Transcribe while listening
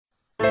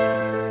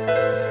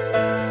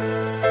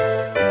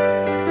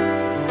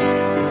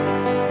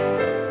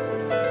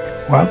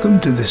Welcome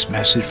to this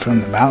message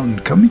from the mountain,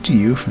 coming to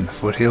you from the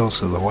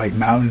foothills of the White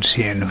Mountains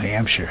here in New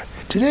Hampshire.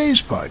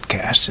 Today's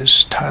podcast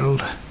is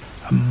titled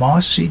A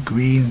Mossy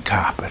Green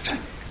Carpet.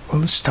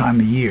 Well, this time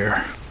of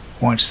year,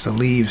 once the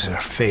leaves are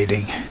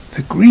fading,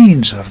 the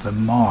greens of the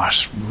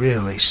moss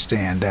really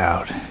stand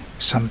out.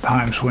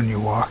 Sometimes when you're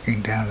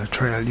walking down the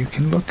trail, you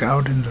can look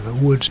out into the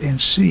woods and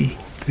see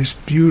this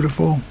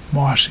beautiful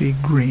mossy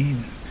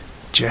green.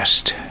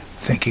 Just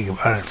thinking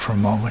about it for a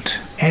moment.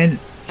 And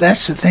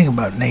that's the thing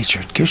about nature.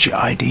 It gives you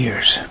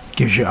ideas. It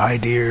gives you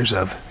ideas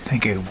of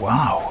thinking,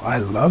 wow, I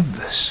love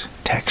this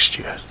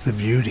texture, the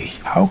beauty.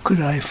 How could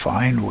I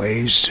find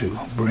ways to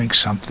bring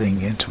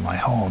something into my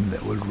home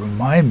that would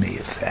remind me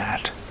of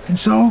that? And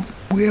so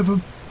we have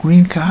a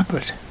green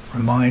carpet.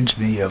 Reminds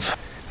me of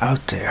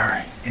out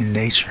there in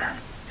nature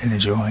and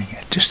enjoying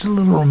it. Just a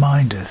little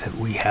reminder that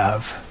we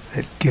have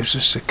that gives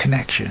us a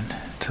connection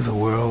to the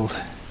world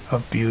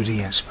of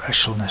beauty and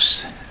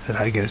specialness that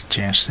I get a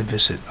chance to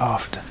visit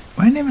often.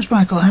 My name is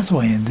Michael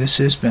Hathaway, and this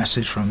is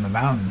Message from the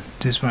Mountain.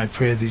 It is my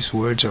prayer these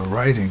words are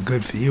right and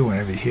good for you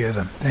whenever you hear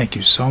them. Thank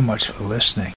you so much for listening.